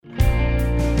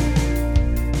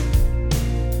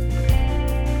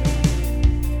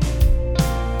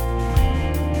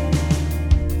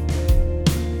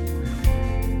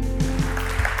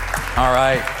All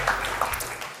right.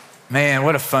 Man,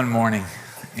 what a fun morning.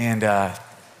 And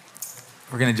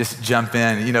we're going to just jump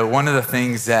in. You know, one of the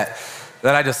things that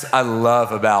I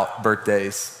love about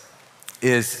birthdays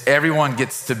is everyone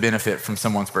gets to benefit from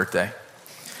someone's birthday.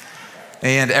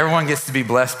 And everyone gets to be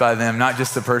blessed by them, not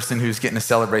just the person who's getting to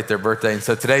celebrate their birthday. And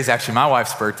so today's actually my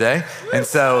wife's birthday. And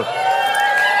so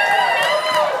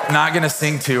I'm not going to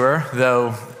sing to her,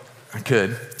 though I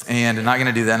could. And I'm not going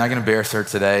to do that. I'm not going to embarrass her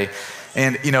today.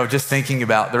 And, you know, just thinking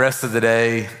about the rest of the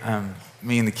day,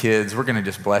 me and the kids, we're going to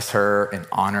just bless her and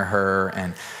honor her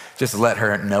and just let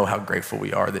her know how grateful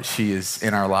we are that she is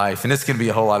in our life. And it's going to be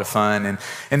a whole lot of fun.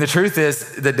 And the truth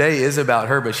is, the day is about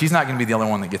her, but she's not going to be the only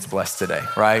one that gets blessed today,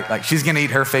 right? Like, she's going to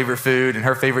eat her favorite food and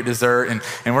her favorite dessert,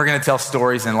 and we're going to tell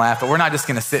stories and laugh, but we're not just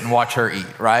going to sit and watch her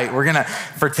eat, right? We're going to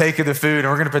partake of the food, and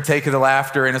we're going to partake of the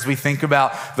laughter. And as we think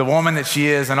about the woman that she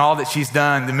is and all that she's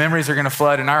done, the memories are going to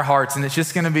flood in our hearts, and it's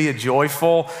just going to be a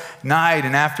joyful night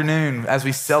and afternoon as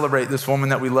we celebrate this woman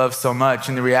that we love so much.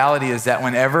 And the reality is that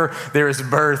whenever there is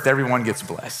birth, everyone gets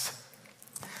blessed.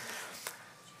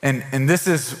 And this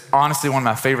is honestly one of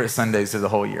my favorite Sundays of the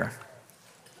whole year.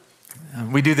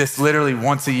 We do this literally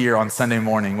once a year on Sunday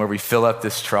morning where we fill up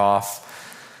this trough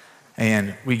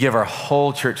and we give our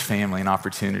whole church family an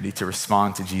opportunity to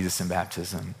respond to Jesus in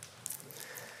baptism.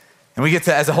 And we get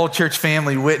to, as a whole church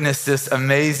family, witness this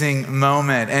amazing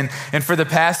moment. And for the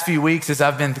past few weeks, as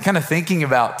I've been kind of thinking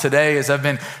about today, as I've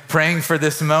been praying for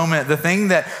this moment, the thing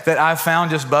that I've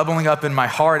found just bubbling up in my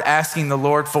heart, asking the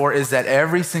Lord for, is that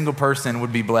every single person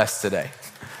would be blessed today.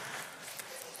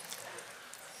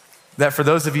 That for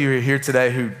those of you who are here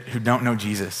today who don't know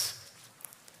Jesus,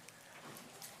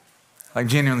 like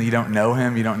genuinely you don't know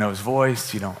him, you don't know his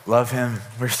voice, you don't love him,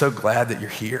 we're so glad that you're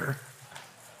here.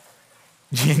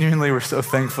 Genuinely, we're so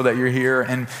thankful that you're here.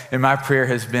 And my prayer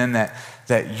has been that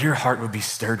your heart would be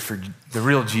stirred for the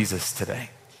real Jesus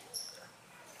today.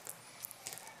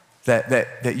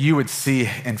 That you would see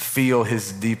and feel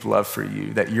his deep love for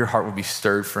you, that your heart would be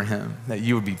stirred for him, that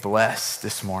you would be blessed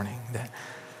this morning.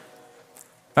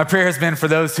 My prayer has been for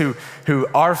those who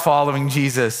are following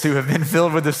Jesus, who have been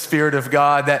filled with the Spirit of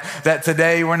God, that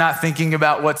today we're not thinking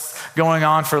about what's going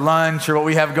on for lunch or what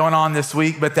we have going on this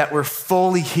week, but that we're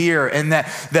fully here and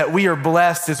that we are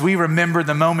blessed as we remember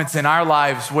the moments in our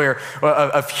lives where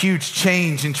of huge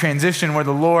change and transition where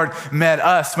the Lord met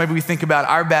us. Maybe we think about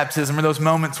our baptism or those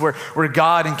moments where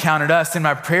God encountered us. And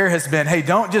my prayer has been, hey,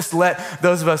 don't just let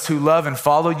those of us who love and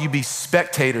follow you be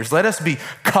spectators. Let us be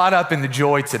caught up in the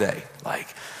joy today.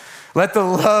 Let the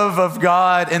love of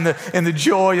God and the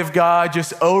joy of God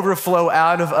just overflow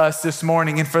out of us this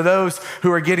morning. And for those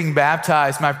who are getting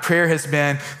baptized, my prayer has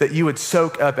been that you would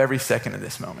soak up every second of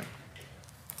this moment.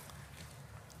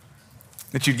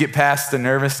 That you'd get past the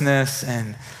nervousness,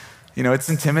 and you know, it's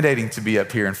intimidating to be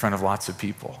up here in front of lots of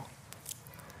people.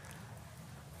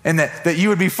 And that you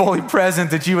would be fully present,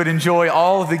 that you would enjoy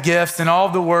all of the gifts and all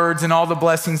of the words and all the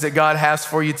blessings that God has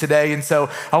for you today. And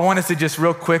so I want us to just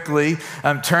real quickly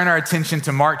turn our attention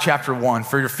to Mark chapter 1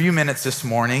 for a few minutes this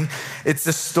morning. It's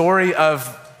the story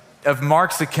of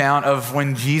Mark's account of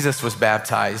when Jesus was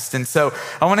baptized. And so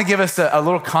I want to give us a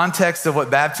little context of what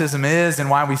baptism is and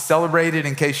why we celebrate it,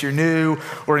 in case you're new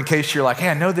or in case you're like, hey,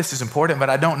 I know this is important,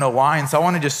 but I don't know why. And so I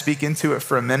want to just speak into it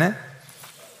for a minute.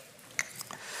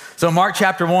 So Mark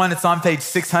chapter 1, it's on page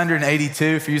 682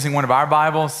 if you're using one of our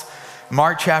Bibles.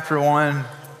 Mark chapter 1.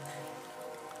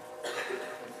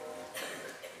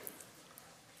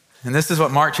 And this is what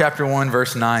Mark chapter 1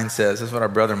 verse 9 says. This is what our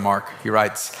brother Mark, he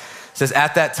writes. It says,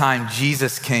 at that time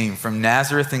Jesus came from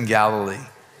Nazareth in Galilee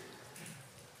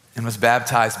and was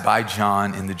baptized by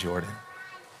John in the Jordan.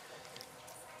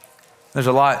 There's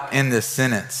a lot in this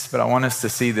sentence, but I want us to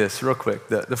see this real quick.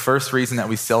 The first reason that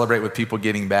we celebrate with people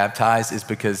getting baptized is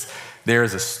because there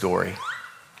is a story.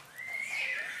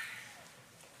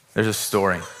 There's a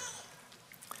story.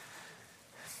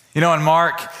 You know, in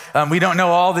Mark, we don't know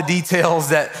all the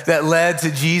details that led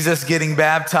to Jesus getting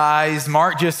baptized.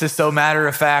 Mark just is so matter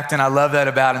of fact, and I love that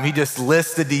about him. He just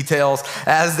lists the details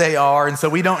as they are. And so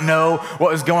we don't know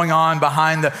what was going on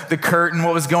behind the curtain,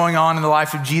 what was going on in the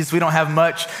life of Jesus. We don't have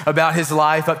much about his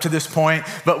life up to this point,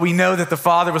 but we know that the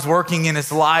Father was working in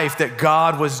his life, that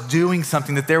God was doing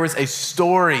something, that there was a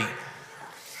story.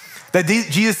 That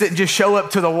Jesus didn't just show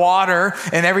up to the water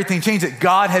and everything changed, that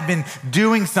God had been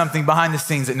doing something behind the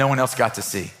scenes that no one else got to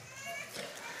see.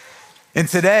 And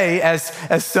today, as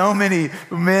so many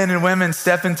men and women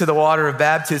step into the water of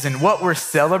baptism, what we're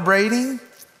celebrating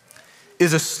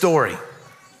is a story.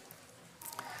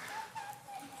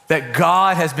 That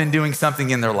God has been doing something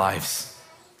in their lives.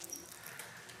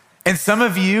 And some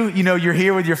of you, you're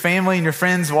here with your family and your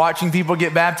friends watching people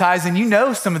get baptized, and you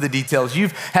know some of the details.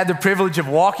 You've had the privilege of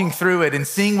walking through it and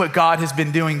seeing what God has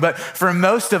been doing. But for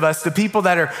most of us, the people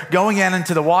that are going out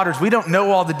into the waters, we don't know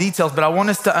all the details, but I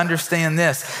want us to understand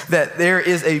this, that there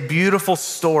is a beautiful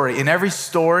story, and every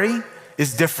story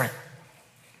is different.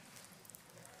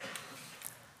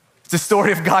 It's a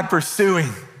story of God pursuing.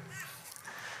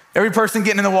 Every person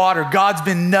getting in the water, God's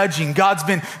been nudging, God's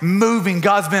been moving,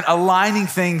 God's been aligning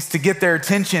things to get their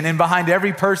attention. And behind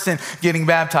every person getting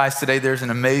baptized today, there's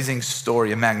an amazing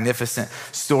story, a magnificent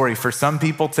story. For some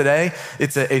people today,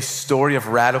 it's a story of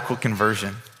radical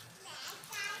conversion.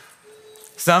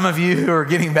 Some of you who are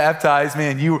getting baptized,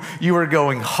 man, you are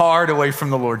going hard away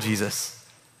from the Lord Jesus.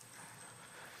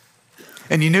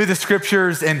 And you knew the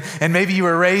scriptures, and maybe you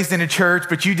were raised in a church,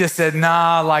 but you just said,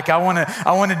 nah, like I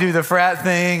want to do the frat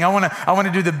thing. I want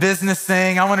to do the business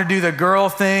thing. I want to do the girl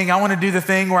thing. I want to do the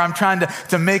thing where I'm trying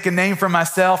to make a name for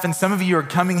myself. And some of you are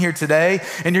coming here today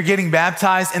and you're getting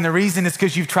baptized. And the reason is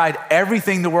because you've tried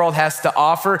everything the world has to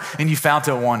offer and you found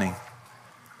it wanting.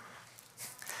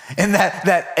 And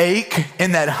that ache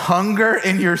and that hunger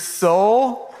in your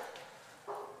soul,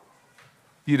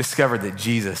 you discovered that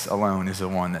Jesus alone is the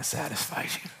one that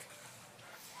satisfies you.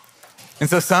 And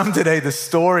so some today, the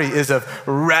story is of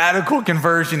radical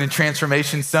conversion and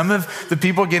transformation. Some of the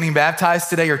people getting baptized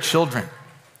today are children.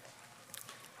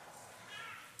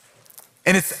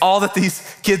 And it's all that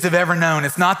these kids have ever known.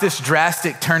 It's not this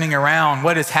drastic turning around.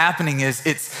 What is happening is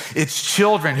it's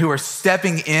children who are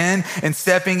stepping in and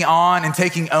stepping on and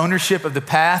taking ownership of the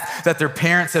path that their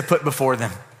parents have put before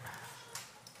them.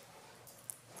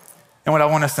 And what I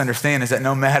want us to understand is that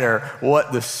no matter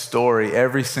what the story,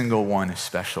 every single one is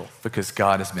special because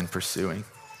God has been pursuing.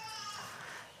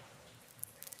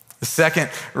 The second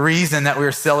reason that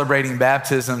we're celebrating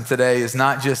baptism today is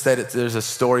not just that there's a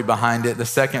story behind it. The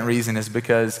second reason is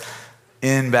because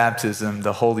in baptism,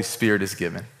 the Holy Spirit is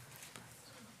given.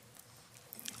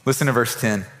 Listen to verse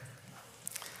 10. It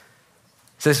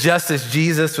says, just as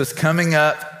Jesus was coming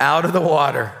up out of the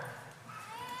water,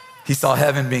 he saw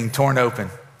heaven being torn open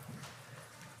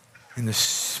and the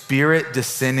Spirit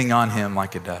descending on him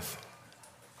like a dove.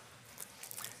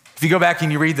 If you go back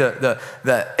and you read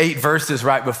the 8 verses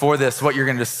right before this, what you're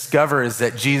going to discover is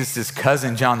that Jesus'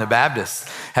 cousin, John the Baptist,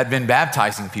 had been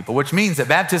baptizing people, which means that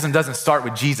baptism doesn't start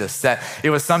with Jesus, that it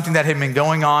was something that had been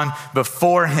going on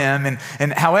before him.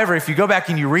 And however, if you go back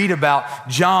and you read about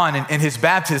John and his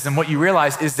baptism, what you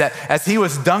realize is that as he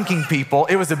was dunking people,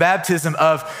 it was a baptism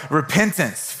of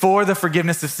repentance for the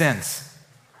forgiveness of sins.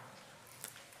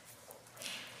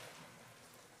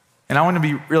 And I want to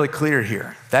be really clear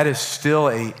here. That is still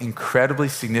an incredibly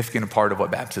significant part of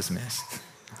what baptism is.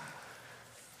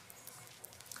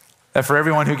 That for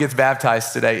everyone who gets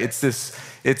baptized today, it's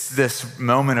this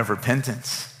moment of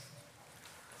repentance.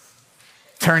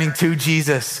 Turning to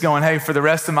Jesus, going, hey, for the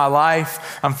rest of my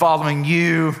life, I'm following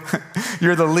you.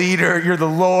 You're the leader, you're the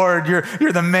Lord,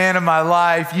 you're the man of my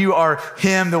life. You are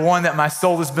him, the one that my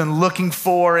soul has been looking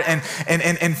for. And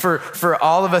for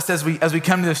all of us as we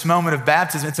come to this moment of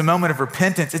baptism, it's a moment of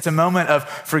repentance. It's a moment of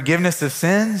forgiveness of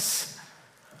sins.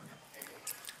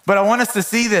 But I want us to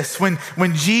see this. When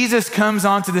Jesus comes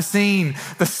onto the scene,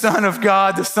 the Son of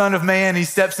God, the Son of Man, he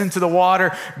steps into the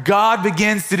water, God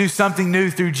begins to do something new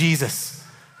through Jesus.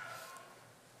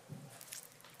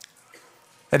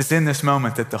 That it's in this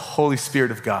moment that the Holy Spirit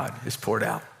of God is poured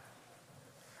out.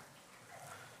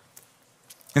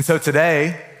 And so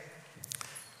today,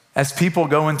 as people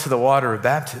go into the water of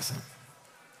baptism,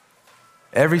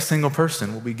 every single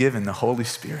person will be given the Holy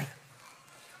Spirit.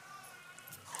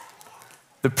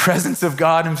 The presence of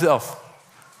God himself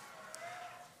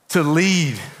to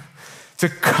lead, to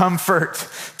comfort,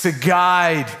 to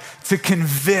guide, to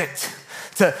convict,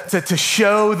 to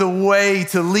show the way,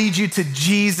 to lead you to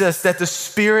Jesus, that the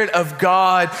Spirit of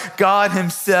God, God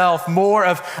himself, more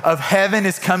of heaven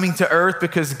is coming to earth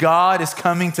because God is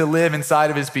coming to live inside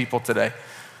of his people today.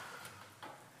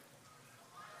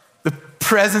 The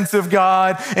presence of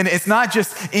God, and it's not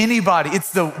just anybody,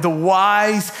 it's the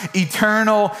wise,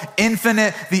 eternal,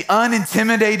 infinite, the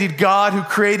unintimidated God who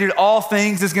created all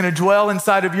things is going to dwell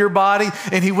inside of your body,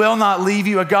 and he will not leave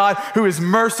you, a God who is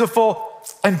merciful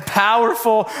and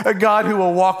powerful, a God who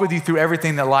will walk with you through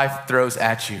everything that life throws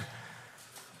at you.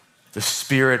 The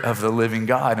Spirit of the living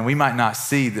God. And we might not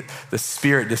see the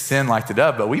Spirit descend like the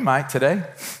dove, but we might today.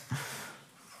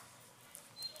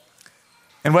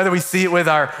 And whether we see it with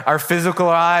our physical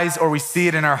eyes or we see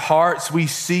it in our hearts, we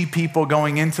see people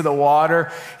going into the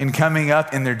water and coming up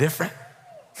and they're different.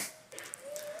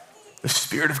 The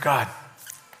Spirit of God.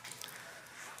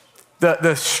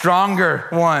 the stronger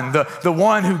one, the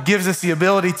one who gives us the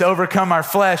ability to overcome our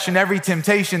flesh and every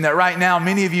temptation that right now,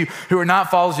 many of you who are not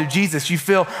followers of Jesus, you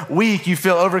feel weak, you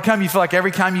feel overcome, you feel like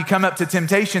every time you come up to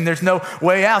temptation, there's no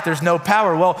way out, there's no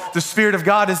power. Well, the Spirit of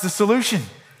God is the solution.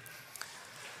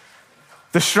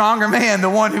 The stronger man, the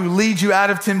one who leads you out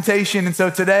of temptation. And so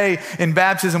today in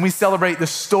baptism, we celebrate the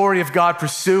story of God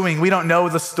pursuing. We don't know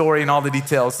the story and all the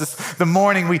details. The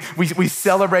morning we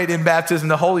celebrate in baptism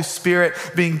the Holy Spirit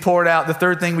being poured out. The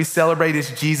third thing we celebrate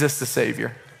is Jesus the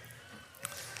Savior.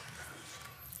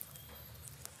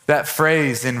 That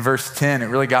phrase in verse 10, it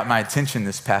really got my attention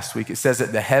this past week. It says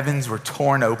that the heavens were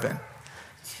torn open.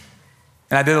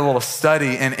 And I did a little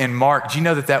study in Mark. Do you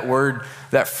know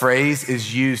that phrase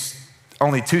is used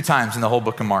only 2 times in the whole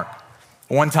book of Mark?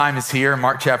 One time is here,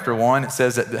 Mark chapter 1. It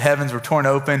says that the heavens were torn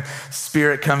open,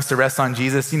 Spirit comes to rest on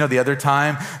Jesus. You know the other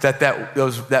time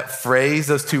that phrase,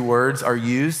 those 2 words are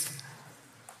used?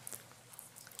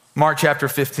 Mark chapter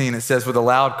 15, it says, with a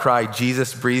loud cry,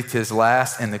 Jesus breathed his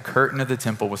last, and the curtain of the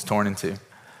temple was torn in 2,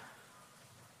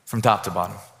 from top to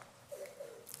bottom.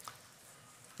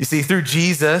 You see, through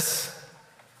Jesus,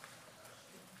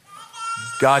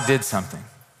 God did something.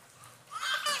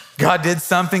 God did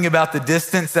something about the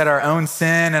distance that our own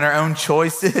sin and our own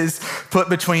choices put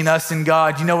between us and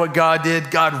God. You know what God did?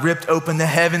 God ripped open the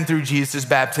heaven through Jesus'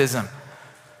 baptism.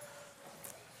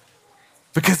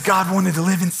 Because God wanted to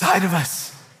live inside of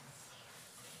us.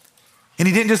 And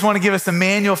he didn't just want to give us a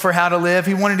manual for how to live.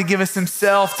 He wanted to give us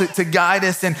himself to guide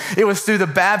us. And it was through the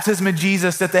baptism of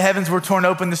Jesus that the heavens were torn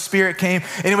open, the Spirit came,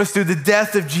 and it was through the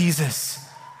death of Jesus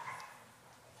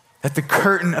that the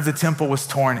curtain of the temple was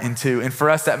torn in 2. And for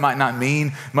us, that might not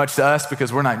mean much to us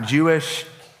because we're not Jewish.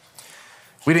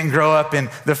 We didn't grow up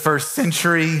in the first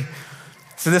century.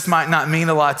 So this might not mean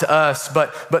a lot to us,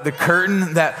 but the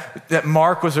curtain that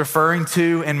Mark was referring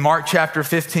to in Mark chapter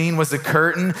 15 was the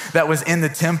curtain that was in the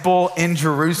temple in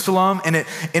Jerusalem, and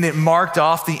it marked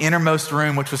off the innermost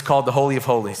room, which was called the Holy of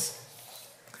Holies.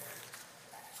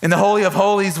 And the Holy of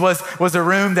Holies was a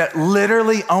room that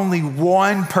literally only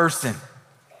one person,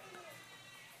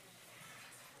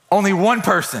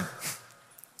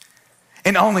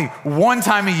 and only one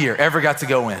time a year ever got to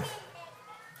go in.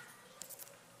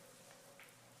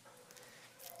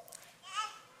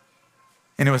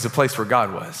 And it was a place where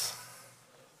God was.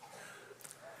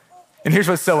 And here's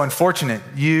what's so unfortunate.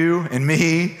 You and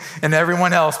me and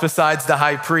everyone else besides the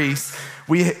high priest,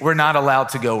 we're not allowed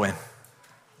to go in.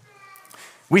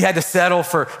 We had to settle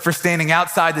for standing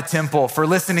outside the temple, for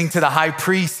listening to the high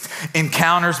priest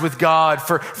encounters with God,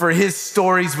 for his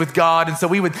stories with God. And so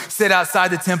we would sit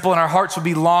outside the temple and our hearts would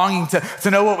be longing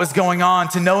to know what was going on,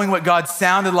 to knowing what God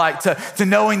sounded like, to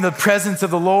knowing the presence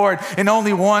of the Lord. And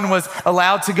only one was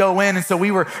allowed to go in. And so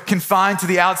we were confined to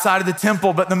the outside of the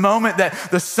temple. But the moment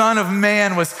that the Son of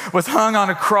Man was hung on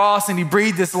a cross and he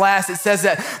breathed his last, it says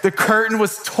that the curtain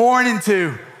was torn in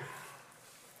 2.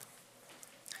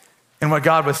 And what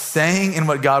God was saying and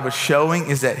what God was showing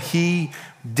is that he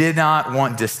did not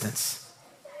want distance.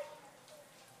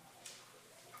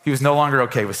 He was no longer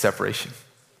okay with separation.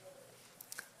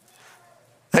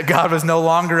 That God was no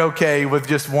longer okay with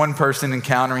just one person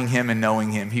encountering him and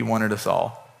knowing him. He wanted us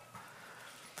all.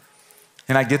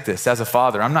 And I get this. As a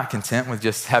father, I'm not content with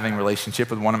just having a relationship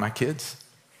with one of my kids.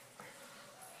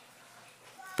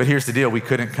 But here's the deal. We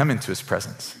couldn't come into his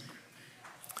presence.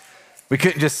 We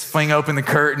couldn't just fling open the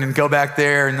curtain and go back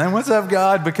there and then, what's up,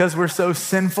 God? Because we're so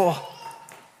sinful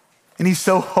and he's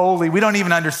so holy. We don't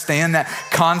even understand that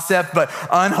concept, but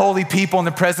unholy people in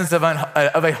the presence of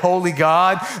a holy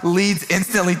God leads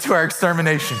instantly to our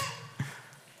extermination.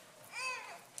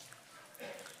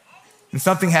 And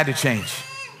something had to change.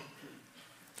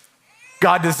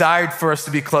 God desired for us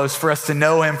to be close, for us to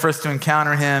know him, for us to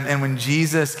encounter him. And when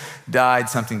Jesus died,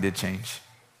 something did change.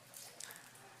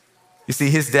 You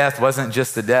see, his death wasn't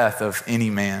just the death of any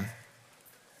man.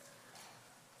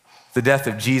 The death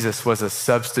of Jesus was a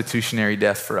substitutionary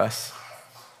death for us.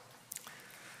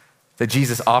 That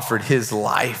Jesus offered his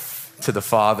life to the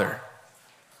Father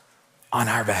on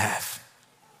our behalf.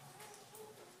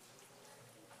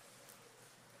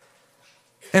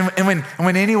 And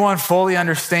when anyone fully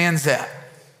understands that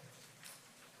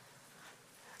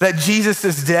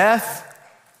Jesus' death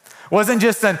wasn't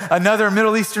just another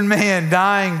Middle Eastern man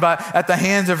dying at the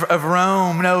hands of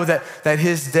Rome. No, that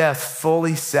his death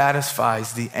fully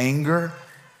satisfies the anger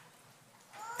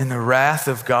and the wrath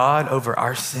of God over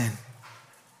our sin.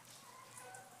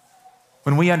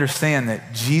 When we understand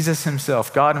that Jesus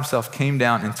himself, God himself, came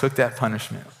down and took that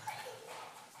punishment,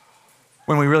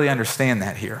 when we really understand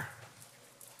that here,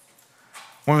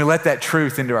 when we let that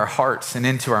truth into our hearts and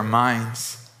into our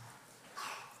minds,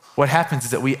 what happens is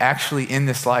that we actually in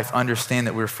this life understand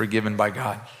that we're forgiven by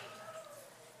God.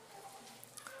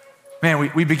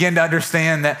 Man, we begin to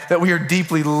understand that we are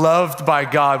deeply loved by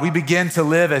God. We begin to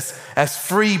live as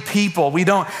free people. We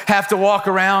don't have to walk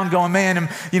around going, man,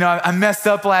 I messed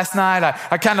up last night.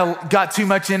 I kind of got too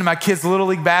much into my kid's Little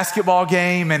League basketball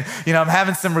game, and I'm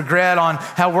having some regret on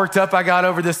how worked up I got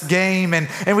over this game. And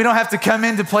we don't have to come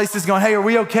into places going, hey, are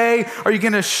we okay? Are you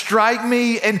going to strike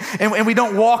me? And we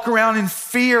don't walk around in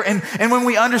fear. And when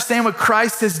we understand what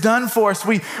Christ has done for us,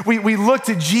 we look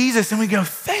to Jesus and we go,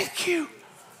 thank you.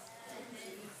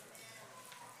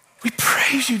 We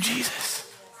praise you, Jesus.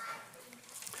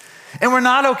 And we're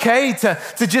not okay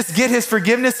to just get his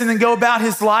forgiveness and then go about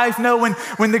his life. No,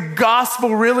 when the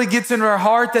gospel really gets into our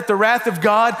heart that the wrath of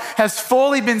God has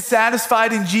fully been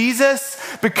satisfied in Jesus,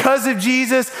 because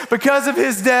of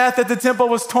his death, that the temple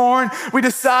was torn, we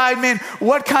decide, man,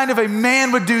 what kind of a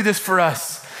man would do this for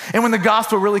us? And when the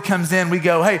gospel really comes in, we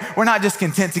go, hey, we're not just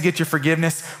content to get your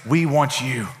forgiveness, we want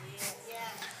you.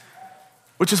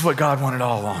 Which is what God wanted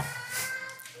all along.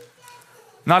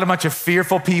 Not a bunch of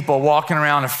fearful people walking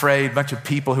around afraid, a bunch of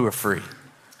people who are free,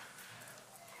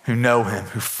 who know him,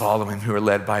 who follow him, who are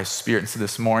led by his Spirit. And so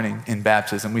this morning in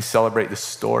baptism, we celebrate this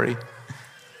story.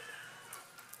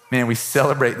 Man, we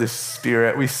celebrate the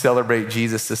Spirit. We celebrate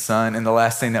Jesus the Son. And the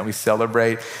last thing that we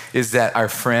celebrate is that our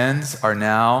friends are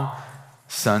now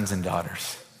sons and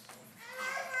daughters.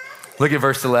 Look at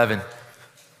verse 11.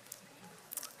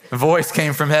 A voice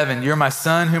came from heaven. You're my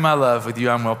son whom I love. With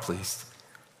you I'm well pleased.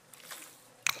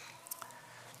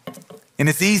 And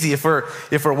it's easy if we're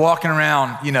walking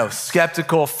around,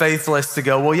 skeptical, faithless, to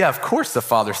go, well, yeah, of course the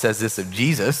Father says this of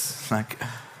Jesus. Like,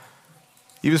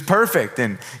 he was perfect,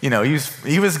 and he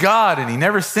was God, and he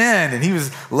never sinned, and he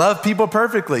loved people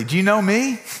perfectly. Do you know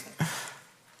me?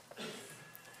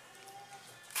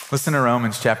 Listen to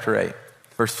Romans chapter 8,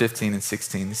 verse 15 and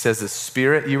 16. It says, the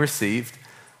Spirit you received,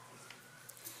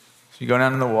 so you go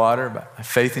down in the water by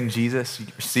faith in Jesus, you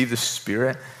receive the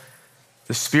Spirit.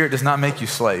 The Spirit does not make you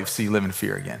slaves, so you live in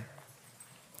fear again.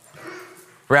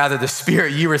 Rather, the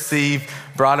Spirit you received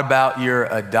brought about your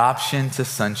adoption to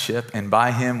sonship, and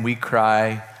by him we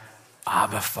cry,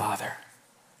 Abba, Father.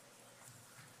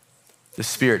 The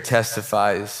Spirit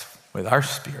testifies with our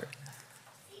spirit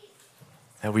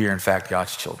that we are in fact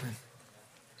God's children.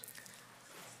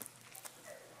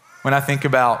 When I think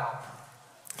about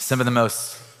some of the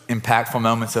most impactful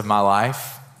moments of my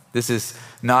life, this is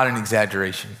not an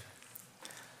exaggeration.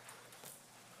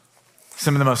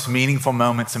 Some of the most meaningful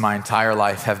moments in my entire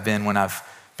life have been when I've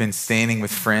been standing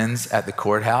with friends at the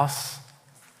courthouse,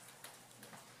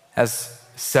 as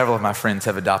several of my friends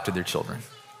have adopted their children.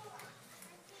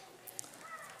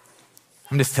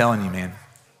 I'm just telling you, man,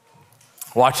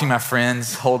 watching my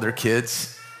friends hold their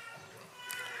kids,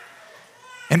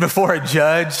 and before a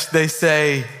judge, they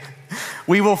say,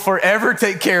 we will forever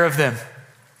take care of them.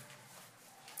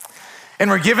 And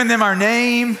we're giving them our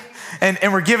name, and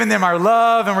we're giving them our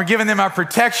love, and we're giving them our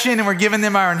protection, and we're giving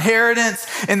them our inheritance,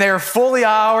 and they are fully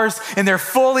ours, and they're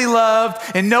fully loved,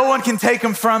 and no one can take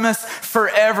them from us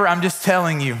forever. I'm just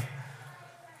telling you.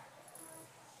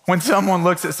 When someone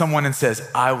looks at someone and says,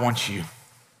 I want you,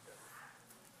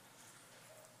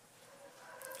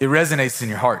 it resonates in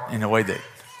your heart in a way that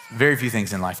very few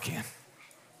things in life can.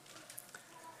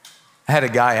 I had a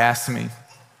guy ask me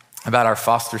about our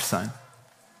foster son.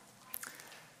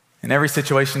 And every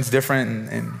situation's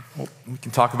different, and we can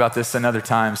talk about this another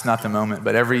time. It's not the moment,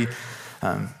 but every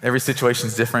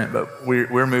situation's different. But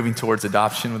we're moving towards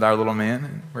adoption with our little man,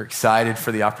 and we're excited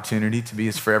for the opportunity to be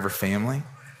his forever family. And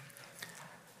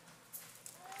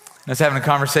I was having a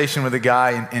conversation with a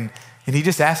guy, and he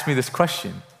just asked me this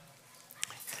question.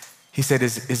 He said,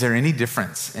 "Is there any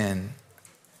difference in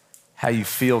how you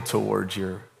feel towards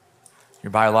your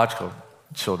biological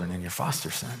children and your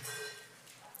foster son?"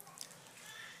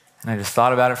 And I just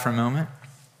thought about it for a moment.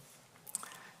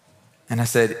 And I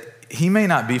said, he may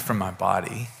not be from my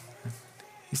body.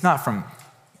 He's not from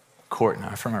court,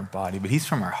 not from our body, but he's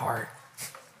from our heart.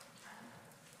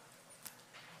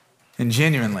 And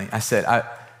genuinely, I said,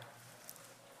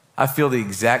 I feel the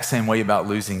exact same way about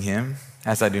losing him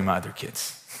as I do my other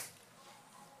kids.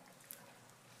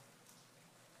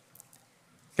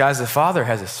 Guys, the Father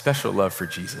has a special love for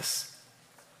Jesus.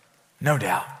 No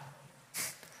doubt.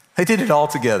 They did it all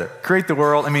together. Create the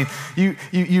world. I mean,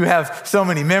 you have so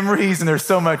many memories, and there's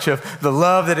so much of the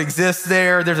love that exists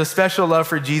there. There's a special love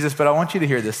for Jesus, but I want you to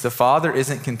hear this. The Father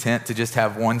isn't content to just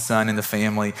have one son in the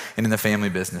family and in the family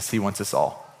business. He wants us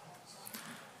all.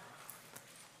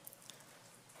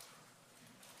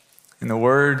 And the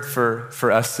word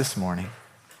for us this morning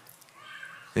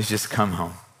is just come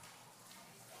home.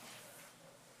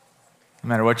 No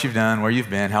matter what you've done, where you've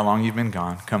been, how long you've been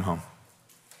gone, come home.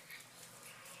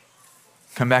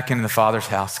 Come back into the Father's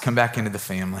house. Come back into the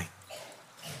family.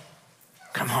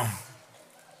 Come home.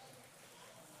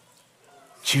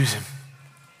 Choose him.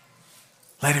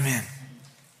 Let him in.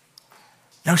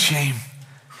 No shame.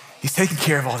 He's taking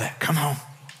care of all that. Come home.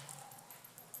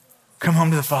 Come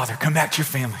home to the Father. Come back to your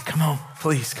family. Come home.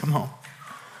 Please, come home.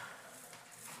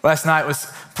 Last night I was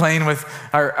playing with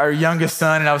our youngest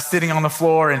son, and I was sitting on the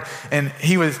floor, and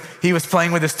he was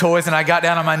playing with his toys, and I got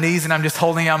down on my knees, and I'm just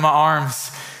holding out my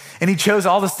arms. And he chose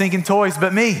all the stinking toys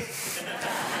but me.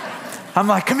 I'm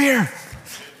like, come here.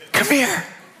 Come here.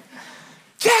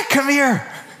 Jack, come here.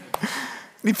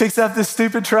 And he picks up this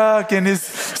stupid truck and his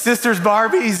sister's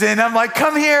Barbies, and I'm like,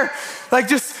 come here. Like,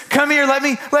 just come here. Let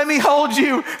me hold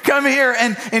you. Come here.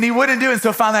 And he wouldn't do it.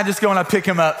 So finally I just go and I pick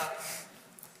him up.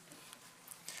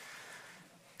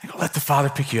 I go, let the Father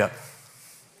pick you up.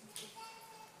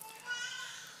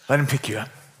 Let him pick you up.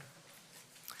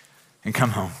 And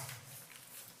come home.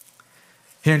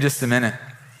 Here in just a minute,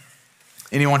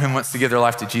 anyone who wants to give their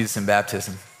life to Jesus in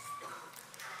baptism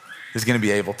is going to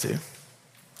be able to.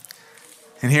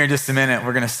 And here in just a minute,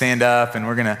 we're going to stand up and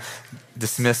we're going to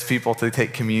dismiss people to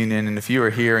take communion. And if you are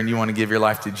here and you want to give your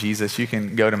life to Jesus, you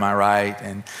can go to my right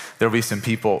and there'll be some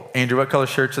people. Andrew, what color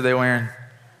shirts are they wearing?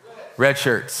 Red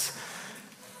shirts.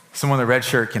 Someone with a red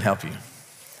shirt can help you.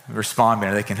 Respond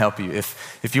banner, they can help you.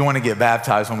 If you want to get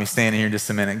baptized when we stand here in just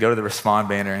a minute, go to the Respond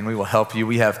banner and we will help you.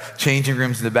 We have changing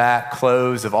rooms in the back,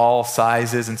 clothes of all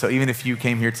sizes. And so even if you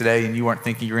came here today and you weren't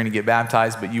thinking you were going to get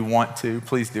baptized, but you want to,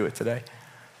 please do it today.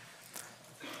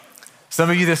 Some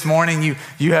of you this morning,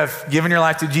 you have given your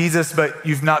life to Jesus, but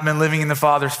you've not been living in the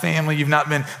Father's family. You've not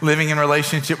been living in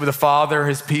relationship with the Father,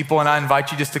 his people. And I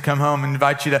invite you just to come home and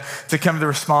invite you to come to the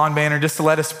Respond banner just to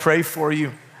let us pray for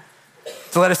you.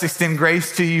 To let us extend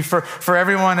grace to you for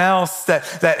everyone else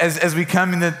that as we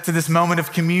come to this moment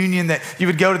of communion, that you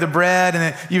would go to the bread and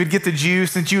that you would get the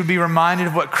juice and you would be reminded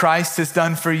of what Christ has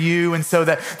done for you. And so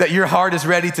that your heart is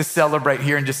ready to celebrate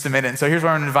here in just a minute. And so here's what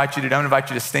I'm gonna invite you to do. I'm gonna invite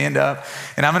you to stand up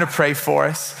and I'm gonna pray for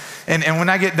us. And when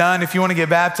I get done, if you wanna get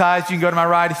baptized, you can go to my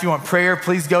right. If you want prayer,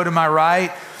 please go to my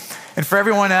right. And for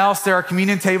everyone else, there are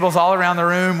communion tables all around the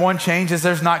room. One change is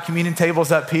there's not communion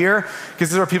tables up here because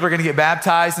this is where people are going to get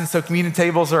baptized. And so communion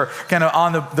tables are kind of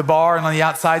on the bar and on the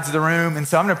outsides of the room. And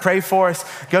so I'm going to pray for us.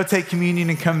 Go take communion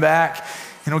and come back.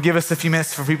 And it'll give us a few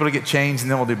minutes for people to get changed and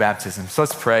then we'll do baptism. So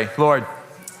let's pray. Lord,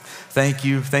 thank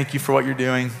you. Thank you for what you're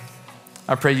doing.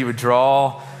 I pray you would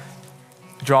draw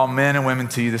men and women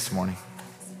to you this morning.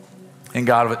 And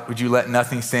God, would you let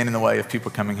nothing stand in the way of people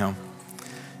coming home?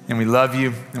 And we love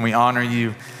you and we honor you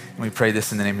and we pray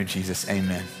this in the name of Jesus,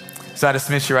 amen. So I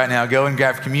dismiss you right now. Go and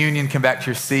grab communion, come back to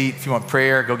your seat. If you want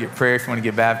prayer, go get prayer. If you want to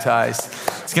get baptized,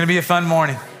 it's gonna be a fun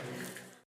morning.